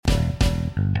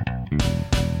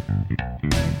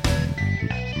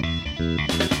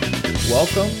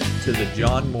Welcome to the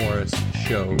John Morris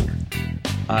Show.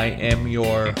 I am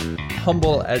your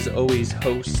humble, as always,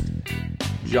 host,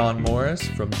 John Morris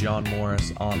from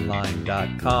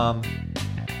johnmorrisonline.com.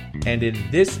 And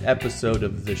in this episode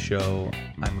of the show,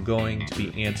 I'm going to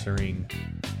be answering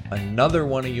another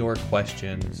one of your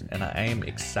questions, and I am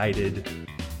excited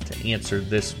to answer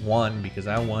this one because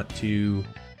I want to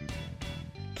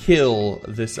kill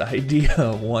this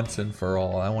idea once and for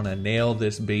all. I want to nail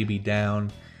this baby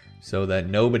down so that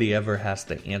nobody ever has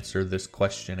to answer this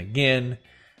question again.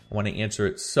 I want to answer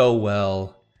it so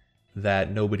well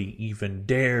that nobody even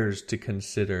dares to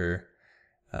consider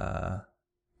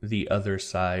the other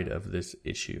side of this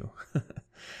issue.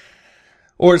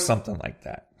 Or something like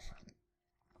that.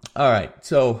 All right,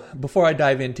 so before I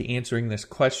dive into answering this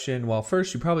question, well,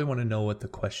 first you probably want to know what the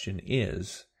question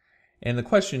is. And the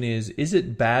question is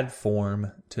it bad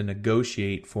form to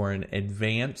negotiate for an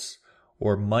advance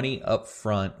or money up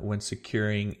front when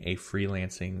securing a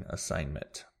freelancing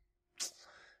assignment?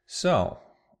 So,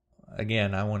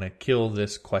 again, I want to kill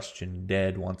this question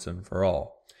dead once and for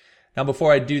all. Now,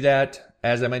 before I do that,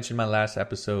 as I mentioned in my last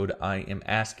episode, I am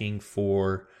asking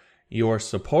for your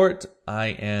support. I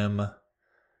am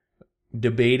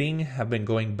debating, have been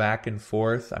going back and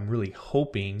forth. I'm really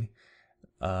hoping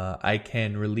I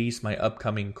can release my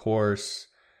upcoming course,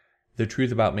 The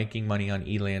Truth About Making Money on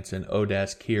Elance and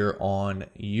Odesk, here on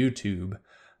YouTube.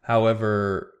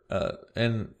 However,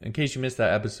 and in case you missed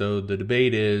that episode, the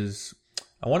debate is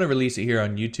I want to release it here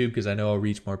on YouTube because I know I'll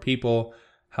reach more people.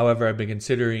 However, I've been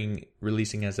considering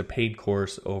releasing as a paid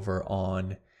course over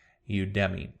on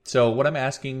Udemy. So what I'm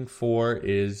asking for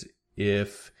is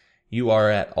if you are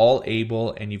at all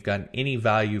able and you've gotten any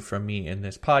value from me in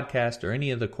this podcast or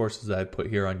any of the courses that I put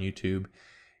here on YouTube,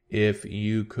 if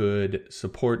you could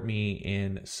support me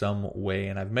in some way.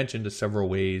 And I've mentioned several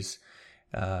ways,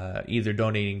 either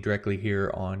donating directly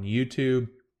here on YouTube,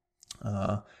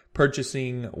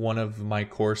 purchasing one of my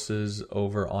courses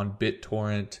over on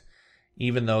BitTorrent,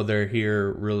 even though they're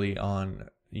here really on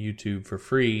YouTube for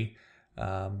free.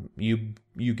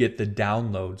 You get the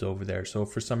downloads over there. So if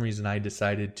for some reason I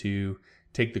decided to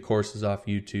take the courses off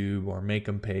YouTube or make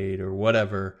them paid or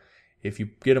whatever, if you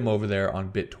get them over there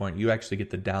on BitTorrent, you actually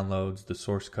get the downloads, the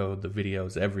source code, the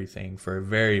videos, everything for a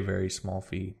very, very small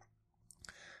fee.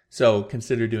 So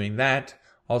consider doing that.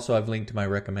 Also, I've linked to my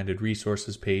recommended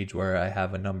resources page where I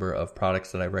have a number of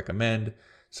products that I recommend,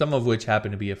 some of which happen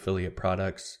to be affiliate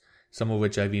products, some of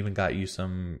which I've even got you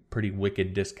some pretty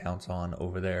wicked discounts on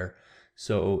over there.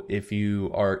 So if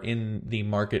you are in the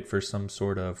market for some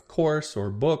sort of course or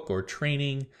book or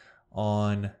training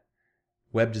on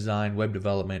web design, web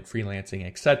development, freelancing,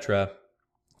 etc.,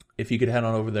 if you could head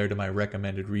on over there to my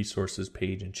recommended resources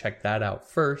page and check that out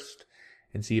first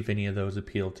and see if any of those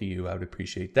appeal to you, I would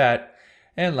appreciate that.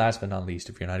 And last but not least,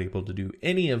 if you're not able to do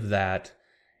any of that,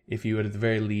 if you would at the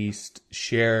very least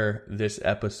share this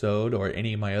episode or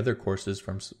any of my other courses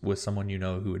with someone you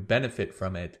know who would benefit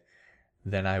from it,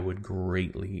 then I would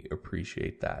greatly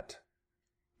appreciate that.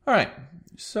 All right,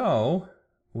 so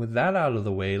with that out of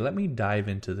the way, let me dive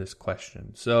into this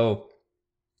question. So,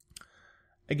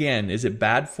 again, is it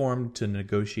bad form to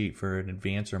negotiate for an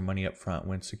advance or money up front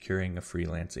when securing a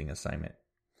freelancing assignment?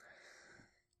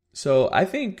 So I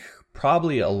think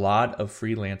probably a lot of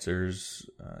freelancers,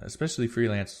 especially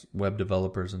freelance web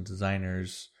developers and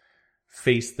designers,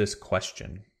 face this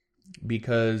question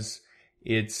because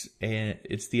it's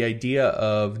the idea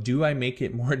of, do I make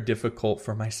it more difficult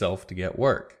for myself to get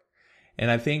work? And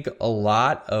I think a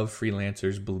lot of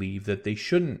freelancers believe that they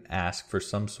shouldn't ask for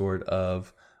some sort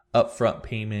of upfront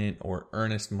payment or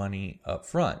earnest money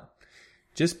upfront,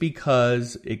 just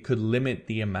because it could limit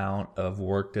the amount of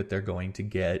work that they're going to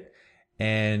get.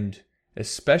 And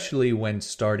especially when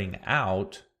starting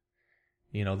out,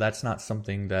 that's not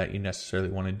something that you necessarily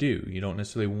want to do. You don't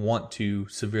necessarily want to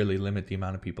severely limit the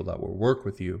amount of people that will work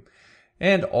with you.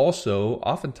 And also,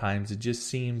 oftentimes it just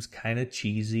seems kind of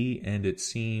cheesy, and it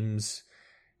seems,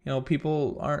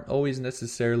 people aren't always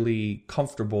necessarily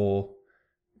comfortable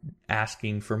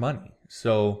asking for money.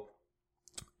 So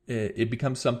it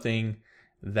becomes something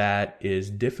that is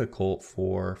difficult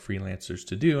for freelancers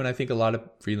to do. And I think a lot of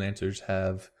freelancers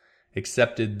have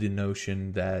accepted the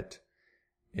notion that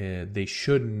they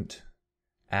shouldn't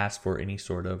ask for any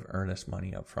sort of earnest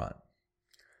money up front.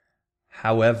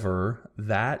 However,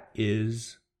 that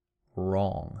is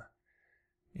wrong,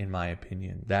 in my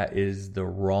opinion. That is the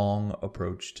wrong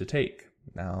approach to take.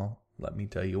 Now, let me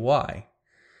tell you why.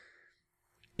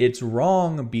 It's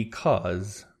wrong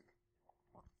because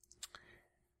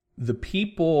The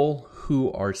people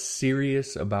who are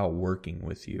serious about working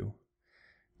with you,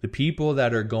 the people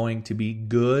that are going to be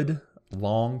good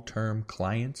long-term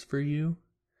clients for you,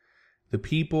 the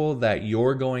people that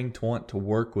you're going to want to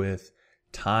work with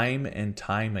time and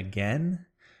time again,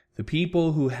 the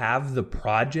people who have the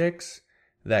projects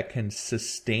that can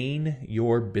sustain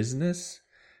your business,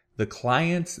 the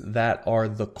clients that are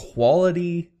the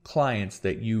quality clients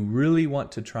that you really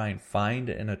want to try and find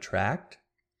and attract,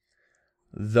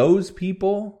 those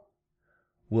people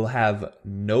will have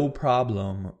no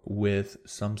problem with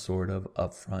some sort of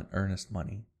upfront earnest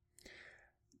money.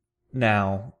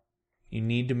 Now, you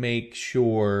need to make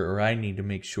sure, or I need to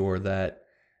make sure, that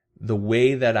the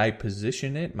way that I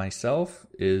position it myself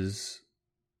is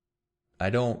I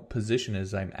don't position it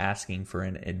as I'm asking for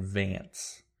an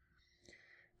advance.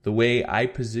 The way I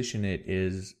position it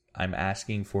is I'm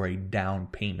asking for a down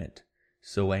payment,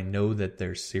 so I know that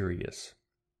they're serious.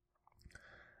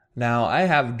 Now, I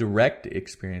have direct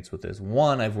experience with this.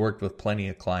 One, I've worked with plenty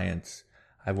of clients.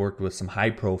 I've worked with some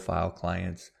high-profile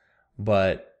clients,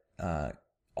 but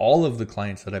all of the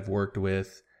clients that I've worked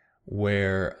with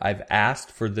where I've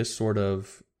asked for this sort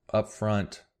of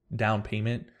upfront down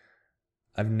payment,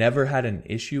 I've never had an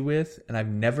issue with, and I've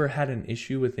never had an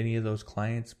issue with any of those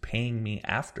clients paying me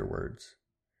afterwards.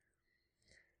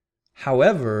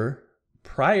 However,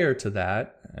 prior to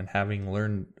that, and having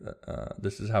learned,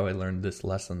 this is how I learned this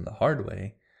lesson the hard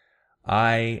way,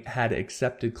 I had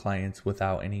accepted clients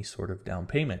without any sort of down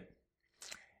payment.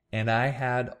 And I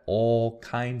had all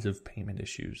kinds of payment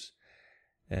issues.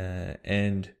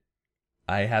 And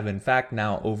I have, in fact,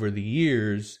 now over the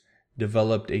years,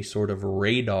 developed a sort of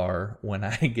radar when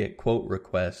I get quote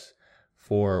requests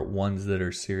for ones that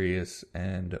are serious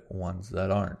and ones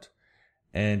that aren't.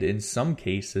 And in some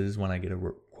cases, when I get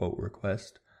a quote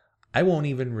request, I won't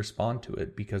even respond to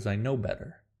it because I know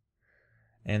better.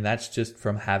 And that's just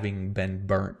from having been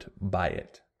burnt by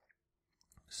it.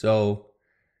 So,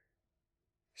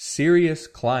 serious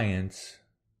clients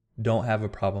don't have a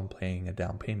problem paying a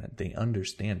down payment. They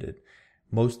understand it.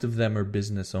 Most of them are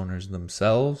business owners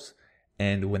themselves.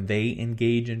 And when they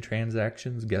engage in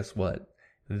transactions, guess what?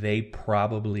 They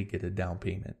probably get a down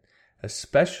payment.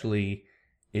 Especially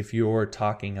if you're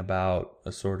talking about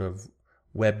a sort of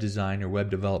web design or web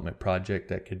development project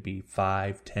that could be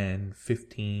 $5, $10,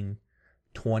 $15,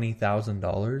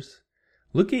 $20,000.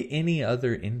 Look at any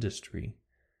other industry.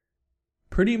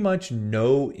 Pretty much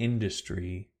no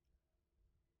industry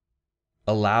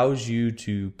allows you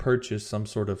to purchase some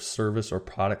sort of service or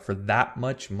product for that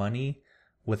much money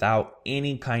without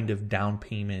any kind of down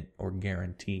payment or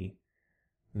guarantee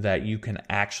that you can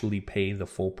actually pay the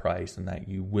full price and that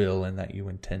you will and that you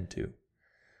intend to.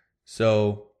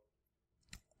 So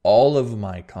all of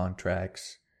my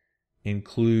contracts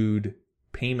include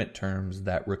payment terms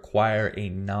that require a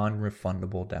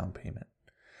non-refundable down payment.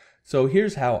 So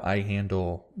here's how I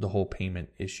handle the whole payment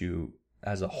issue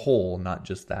as a whole, not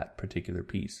just that particular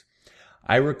piece.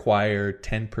 I require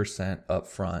 10%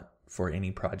 upfront for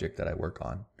any project that I work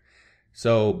on.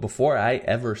 So before I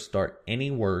ever start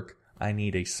any work, I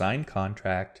need a signed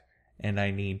contract and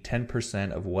I need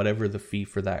 10% of whatever the fee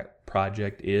for that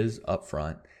project is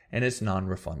upfront, and it's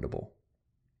non-refundable.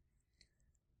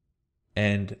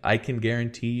 And I can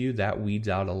guarantee you that weeds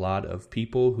out a lot of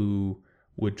people who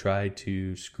would try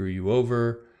to screw you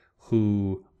over,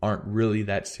 who aren't really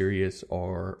that serious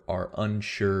or are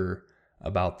unsure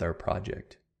about their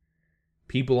project.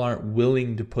 People aren't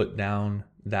willing to put down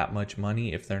that much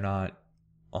money if they're not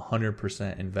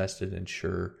 100% invested and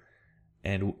sure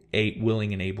and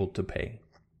willing and able to pay.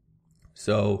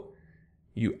 So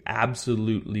you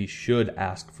absolutely should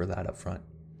ask for that up front,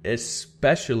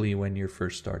 especially when you're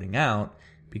first starting out,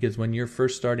 because when you're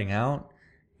first starting out,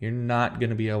 you're not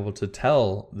going to be able to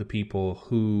tell the people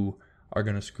who are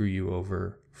going to screw you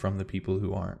over from the people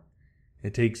who aren't.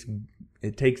 It takes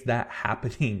that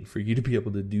happening for you to be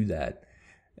able to do that.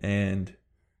 And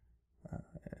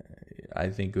I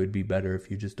think it would be better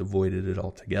if you just avoided it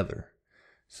altogether.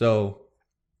 So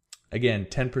again,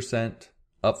 10%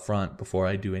 upfront before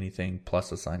I do anything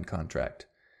plus a signed contract.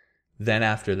 Then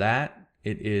after that,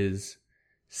 it is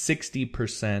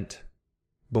 60%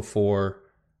 before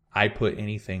I put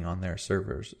anything on their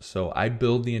servers. So I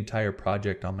build the entire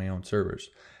project on my own servers.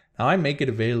 Now I make it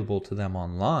available to them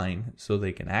online so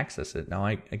they can access it. Now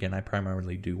I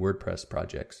primarily do WordPress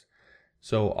projects.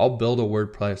 So I'll build a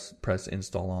WordPress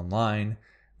install online.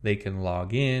 They can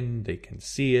log in, they can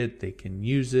see it, they can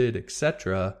use it,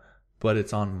 etc. But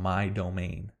it's on my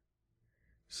domain.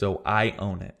 So I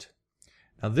own it.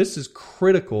 Now this is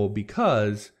critical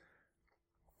because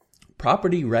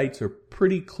property rights are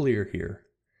pretty clear here.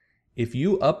 if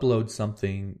you upload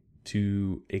something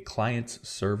to a client's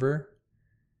server,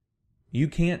 you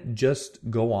can't just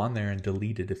go on there and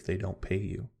delete it if they don't pay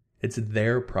you. It's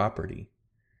their property.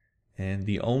 And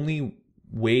the only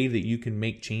way that you can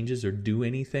make changes or do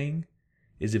anything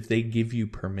is if they give you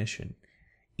permission.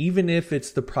 Even if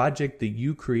it's the project that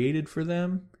you created for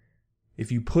them,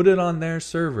 if you put it on their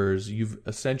servers, you've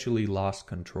essentially lost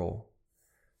control.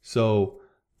 So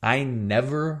I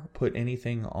never put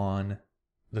anything on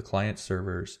the client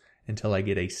servers until I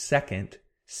get a second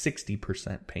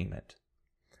 60% payment.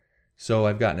 So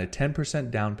I've gotten a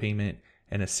 10% down payment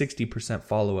and a 60%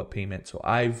 follow-up payment. So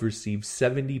I've received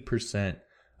 70%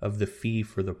 of the fee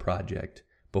for the project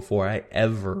before I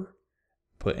ever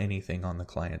put anything on the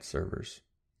client servers.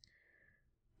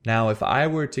 Now, if I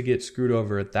were to get screwed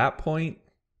over at that point,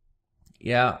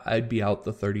 yeah, I'd be out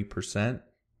the 30%,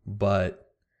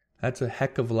 but that's a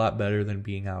heck of a lot better than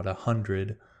being out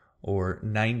 100 or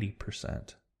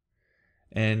 90%.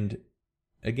 And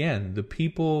again, the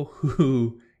people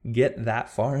who get that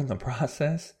far in the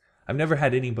process, I've never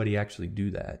had anybody actually do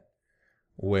that,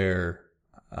 where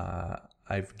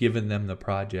I've given them the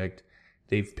project,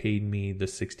 they've paid me the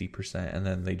 60%, and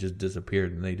then they just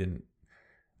disappeared and they didn't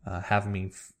have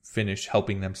me finish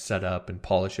helping them set up and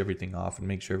polish everything off and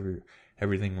make sure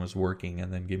everything was working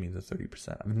and then give me the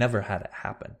 30%. I've never had it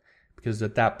happen because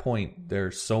at that point,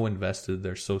 they're so invested,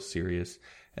 they're so serious.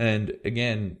 And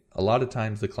again, a lot of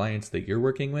times the clients that you're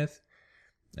working with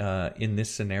in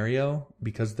this scenario,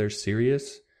 because they're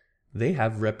serious, they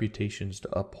have reputations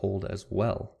to uphold as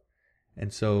well.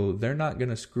 And so they're not going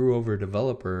to screw over a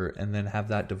developer and then have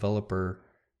that developer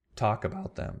talk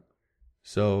about them.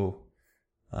 So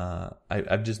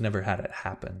I've just never had it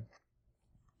happen.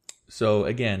 So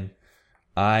again,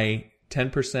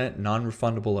 10%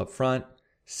 non-refundable upfront,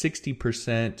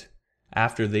 60%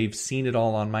 after they've seen it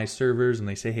all on my servers and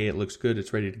they say, hey, it looks good,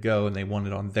 it's ready to go, and they want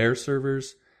it on their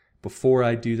servers. Before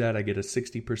I do that, I get a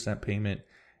 60% payment,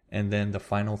 and then the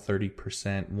final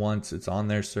 30% once it's on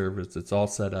their servers, it's all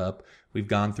set up, we've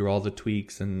gone through all the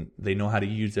tweaks and they know how to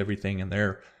use everything and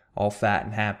they're all fat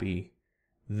and happy,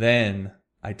 then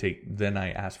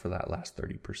I ask for that last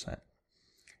 30%.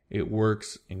 It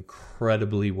works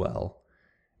incredibly well,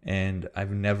 and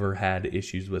I've never had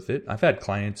issues with it. I've had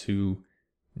clients who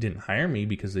didn't hire me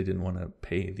because they didn't want to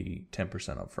pay the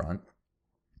 10% up front.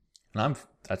 And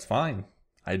that's fine.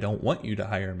 I don't want you to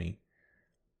hire me,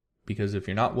 because if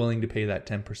you're not willing to pay that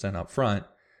 10% up front,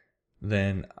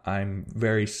 then I'm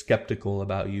very skeptical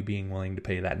about you being willing to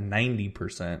pay that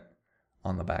 90%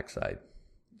 on the backside.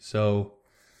 So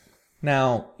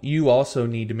now you also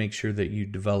need to make sure that you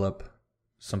develop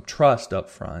some trust up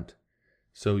front.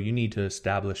 So you need to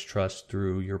establish trust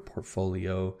through your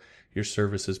portfolio, your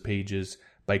services pages,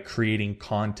 by creating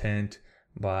content,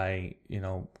 by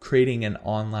creating an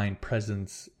online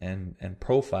presence and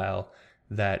profile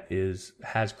that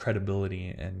has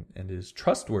credibility and is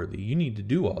trustworthy. You need to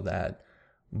do all that,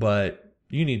 but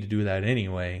you need to do that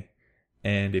anyway.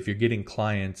 And if you're getting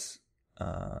clients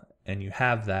and you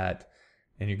have that,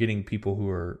 and you're getting people who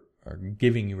are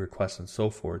giving you requests and so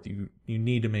forth, you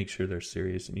need to make sure they're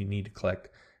serious, and you need to collect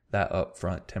that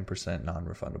upfront 10%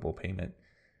 non-refundable payment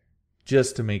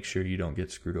just to make sure you don't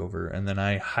get screwed over. And then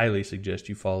I highly suggest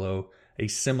you follow a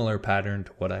similar pattern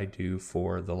to what I do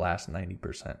for the last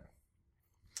 90%. All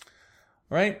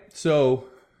right, so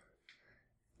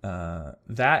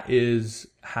that is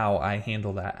how I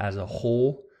handle that as a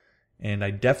whole. And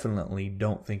I definitely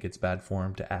don't think it's bad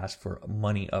form to ask for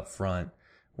money up front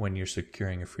when you're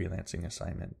securing a freelancing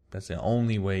assignment. That's the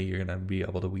only way you're going to be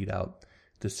able to weed out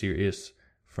the serious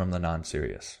from the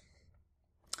non-serious.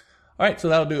 All right, so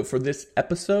that'll do it for this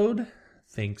episode.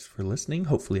 Thanks for listening.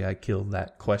 Hopefully I killed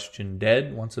that question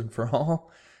dead once and for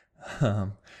all.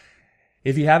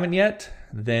 If you haven't yet,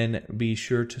 then be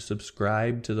sure to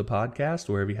subscribe to the podcast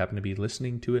wherever you happen to be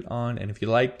listening to it on. And if you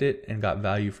liked it and got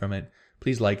value from it,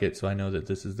 please like it so I know that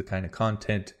this is the kind of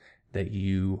content that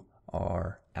you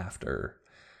are after.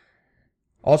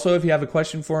 Also, if you have a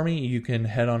question for me, you can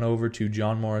head on over to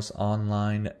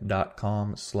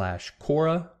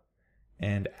johnmorrisonline.com/Quora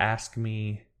and ask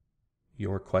me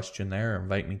your question there, or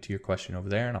invite me to your question over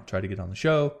there, and I'll try to get on the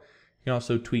show. You can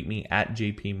also tweet me at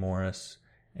JPMorris,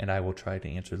 and I will try to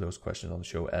answer those questions on the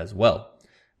show as well.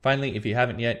 Finally, if you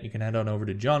haven't yet, you can head on over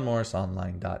to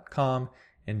johnmorrisonline.com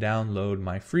and download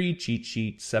my free cheat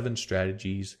sheet, 7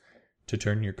 strategies to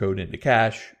turn your code into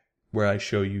cash, where I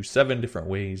show you 7 different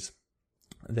ways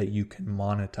that you can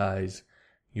monetize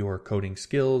your coding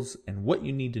skills and what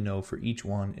you need to know for each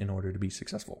one in order to be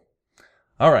successful.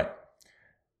 All right.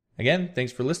 Again,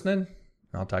 thanks for listening, and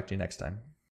I'll talk to you next time.